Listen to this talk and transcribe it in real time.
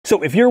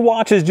So if your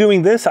watch is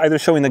doing this, either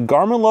showing the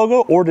Garmin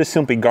logo or just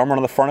simply Garmin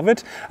on the front of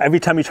it, every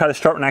time you try to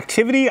start an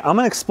activity, I'm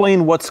going to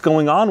explain what's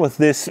going on with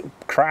this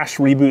crash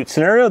reboot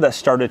scenario that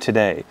started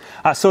today.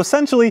 So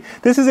essentially,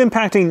 this is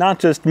impacting not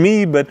just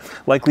me, but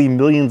likely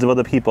millions of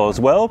other people as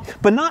well,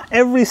 but not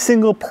every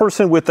single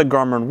person with the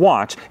Garmin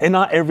watch, and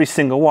not every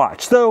single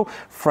watch, though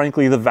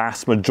frankly the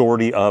vast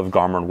majority of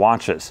Garmin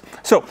watches.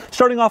 So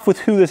starting off with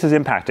who this is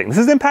impacting. This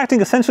is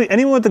impacting essentially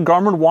anyone with the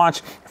Garmin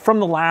watch from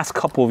the last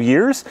couple of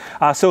years.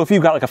 So if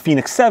you've got like a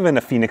Fenix 7,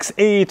 a Fenix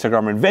 8, a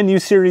Garmin Venu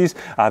series,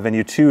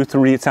 Venu 2,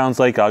 3, it sounds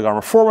like a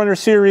Garmin Forerunner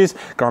series,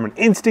 Garmin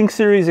Instinct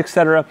series,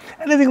 etc.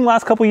 Anything in the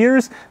last couple of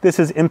years, this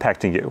is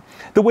impacting you.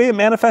 The way it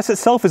manifests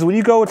itself is when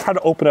you go and try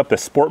to open up the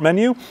sport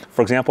menu,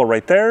 for example,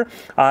 right there,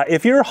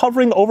 if you're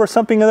hovering over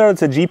something there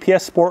that's a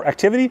GPS sport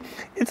activity,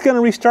 it's going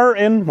to restart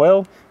in,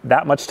 well,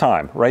 that much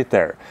time right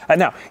there.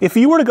 Now, if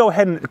you were to go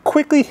ahead and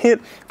quickly hit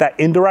that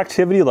indoor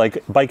activity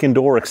like bike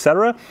indoor,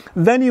 etc.,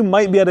 then you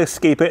might be able to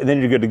escape it and then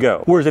you're good to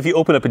go. Whereas if you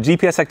open up a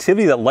GPS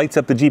activity that lights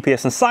up the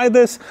GPS inside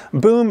this,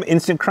 boom,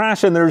 instant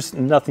crash, and there's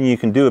nothing you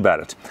can do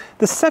about it.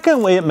 The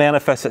second way it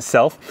manifests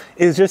itself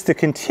is just a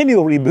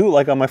continual reboot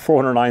like on my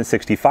Forerunner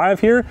 965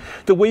 here.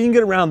 The way you can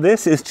get around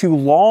this is to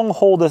long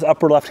hold this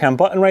upper left-hand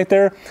button right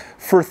there.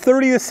 For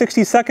 30 to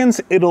 60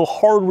 seconds, it'll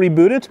hard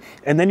reboot it,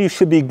 and then you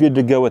should be good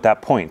to go at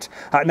that point.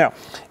 Now,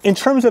 in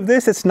terms of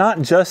this, it's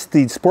not just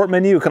the sport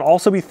menu. It can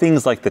also be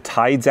things like the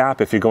Tides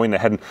app if you're going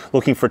ahead and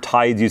looking for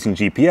tides using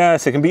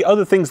GPS. It can be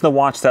other things in the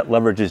watch that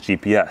leverages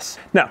GPS.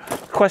 Now, the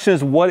question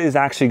is, what is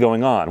actually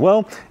going on?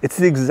 Well, it's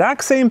the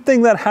exact same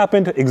thing that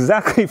happened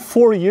exactly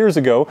 4 years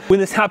ago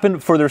when this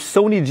happened for their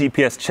Sony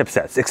GPS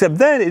chipsets, except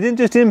then it didn't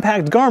just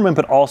impact Garmin,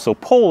 but also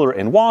Polar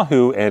and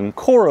Wahoo and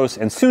Coros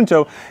and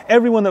Suunto,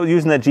 everyone that was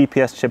using that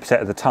GPS chipset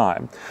at the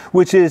time,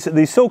 which is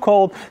the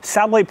so-called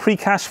satellite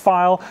precache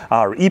file,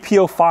 or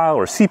EPO file,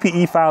 or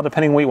CPE file,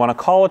 depending on what you want to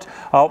call it.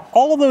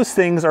 All of those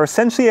things are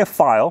essentially a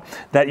file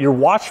that your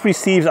watch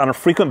receives on a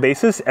frequent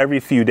basis every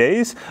few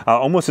days,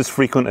 almost as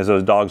frequent as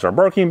those dogs are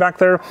barking back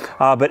there,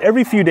 but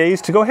every few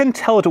days to go ahead and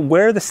tell it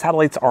where the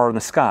satellites are in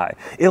the sky.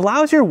 It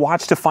allows your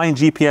watch to find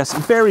GPS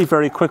very,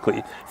 very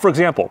quickly. For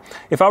example,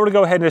 if I were to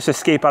go ahead and just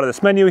escape out of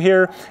this menu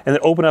here and then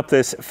open up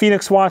this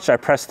Fenix watch, I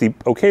press the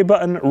OK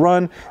button,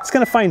 run, it's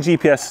going to find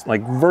GPS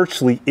like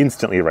virtually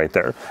instantly right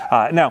there.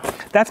 Now,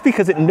 that's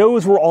because it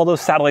knows where all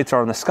those satellites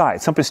are in the sky.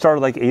 It simply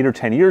started like 8 or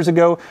 10 years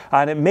ago,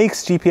 and it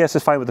makes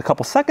GPS's find with a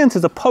couple seconds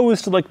as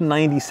opposed to like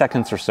 90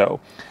 seconds or so.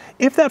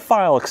 If that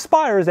file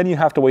expires, then you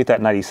have to wait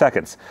that 90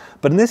 seconds.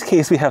 But in this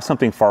case, we have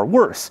something far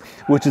worse,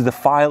 which is the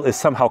file is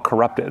somehow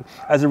corrupted.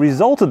 As a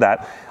result of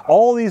that,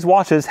 all these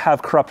watches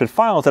have corrupted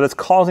files that is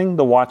causing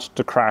the watch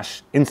to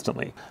crash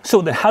instantly.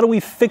 So then how do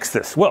we fix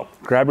this? Well,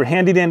 grab your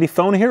handy dandy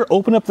phone here,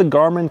 open up the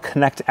Garmin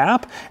Connect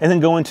app, and then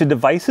go into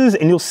devices,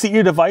 and you'll see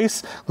your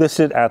device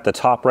listed at the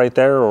top right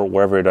there, or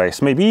wherever your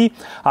device may be,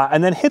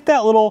 and then hit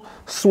that little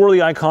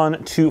swirly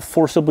icon to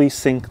forcibly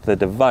sync the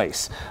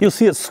device. You'll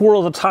see it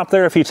swirl at the top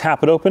there if you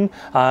tap it open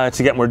to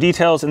get more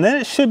details, and then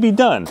it should be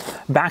done.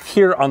 Back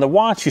here on the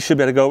watch, you should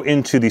be able to go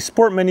into the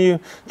sport menu,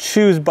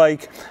 choose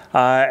bike,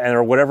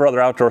 or whatever other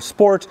outdoor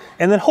sport,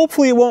 and then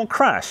hopefully it won't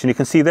crash. And you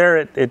can see there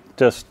it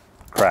just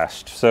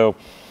crashed. So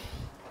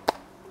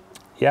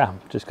yeah,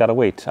 just gotta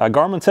wait.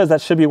 Garmin says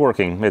that should be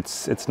working.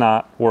 It's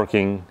not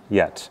working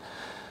yet.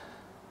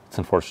 It's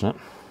unfortunate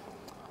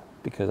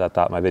because I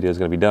thought my video was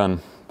gonna be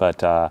done,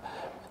 but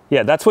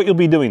yeah, that's what you'll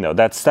be doing though.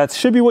 That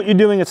should be what you're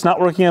doing. It's not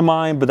working on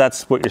mine, but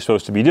that's what you're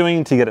supposed to be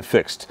doing to get it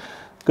fixed.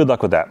 Good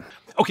luck with that.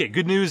 Okay,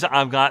 good news,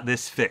 I've got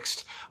this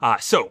fixed.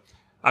 So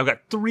I've got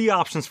 3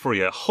 options for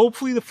you.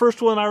 Hopefully the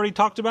first one I already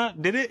talked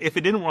about did it. If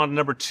it didn't, we're on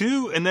number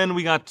 2, and then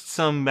we got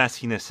some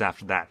messiness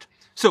after that.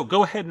 So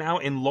go ahead now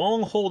and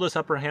long hold this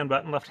upper hand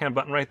button, left hand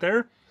button right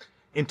there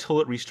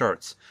until it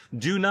restarts.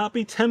 Do not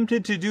be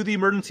tempted to do the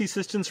emergency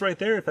assistance right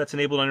there if that's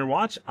enabled on your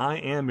watch. I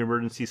am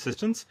emergency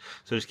assistance.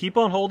 So just keep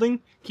on holding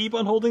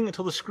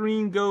until the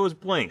screen goes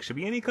blank. Should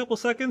be any couple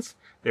seconds.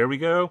 There we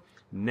go.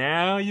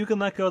 Now you can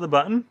let go of the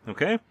button,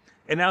 okay?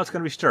 And now it's going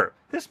to restart.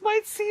 This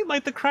might seem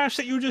like the crash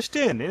that you were just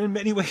in, and in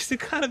many ways it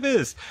kind of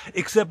is.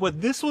 Except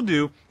what this will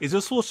do is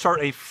this will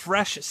start a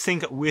fresh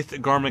sync with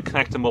Garmin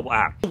Connect mobile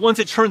app. Once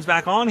it turns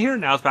back on here,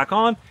 now it's back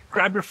on,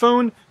 grab your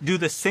phone, do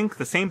the sync,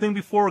 the same thing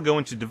before, go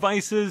into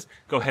devices,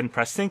 go ahead and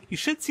press sync. You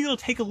should see it'll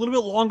take a little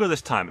bit longer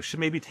this time. It should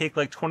maybe take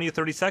like 20 or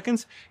 30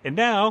 seconds. And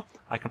now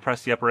I can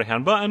press the upper right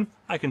hand button,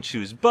 I can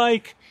choose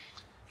bike,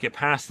 get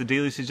past the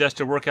daily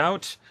suggested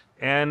workout,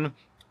 and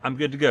I'm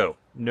good to go.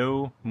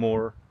 No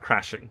more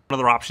crashing.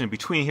 Another option in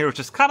between here, which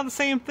is kind of the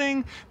same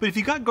thing, but if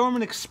you got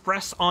Garmin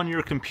Express on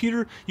your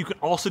computer, you can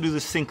also do the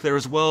sync there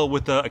as well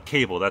with a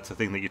cable. That's the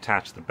thing that you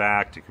attach to the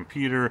back to your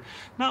computer.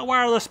 Not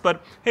wireless,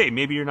 but hey,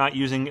 maybe you're not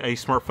using a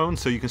smartphone,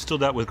 so you can still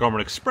do that with Garmin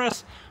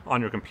Express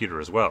on your computer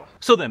as well.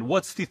 So then,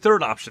 what's the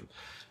third option?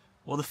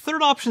 Well, the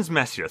third option is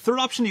messier. Third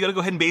option, you got to go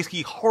ahead and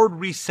basically hard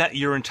reset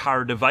your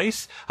entire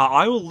device.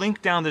 I will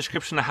link down the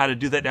description on how to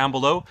do that down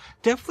below.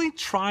 Definitely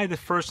try the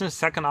first and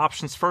second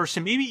options first,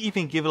 and maybe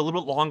even give it a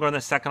little bit longer on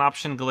the second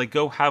option.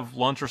 Go have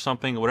lunch or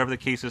something, or whatever the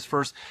case is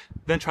first.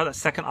 Then try that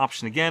second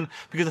option again,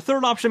 because the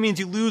third option means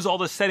you lose all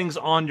the settings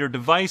on your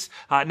device.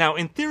 Now,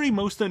 in theory,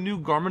 most of the new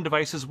Garmin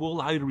devices will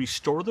allow you to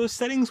restore those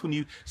settings when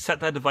you set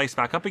that device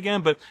back up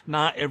again, but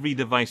not every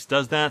device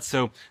does that,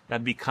 so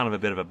that'd be kind of a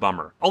bit of a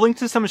bummer. I'll link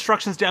to some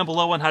instructions down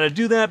below on how to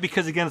do that,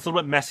 because again, it's a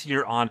little bit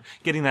messier on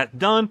getting that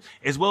done,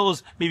 as well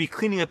as maybe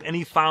cleaning up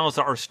any files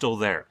that are still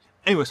there.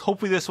 Anyways,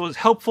 hopefully this was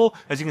helpful.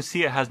 As you can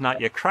see, it has not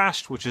yet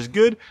crashed, which is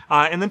good.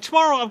 And then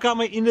tomorrow I've got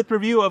my in-depth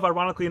review of,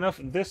 ironically enough,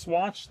 this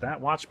watch,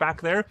 that watch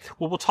back there,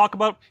 where we'll talk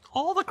about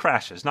all the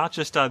crashes, not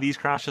just these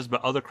crashes,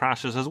 but other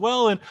crashes as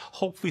well, and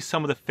hopefully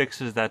some of the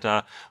fixes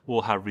that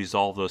will have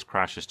resolved those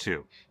crashes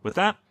too. With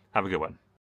that, have a good one.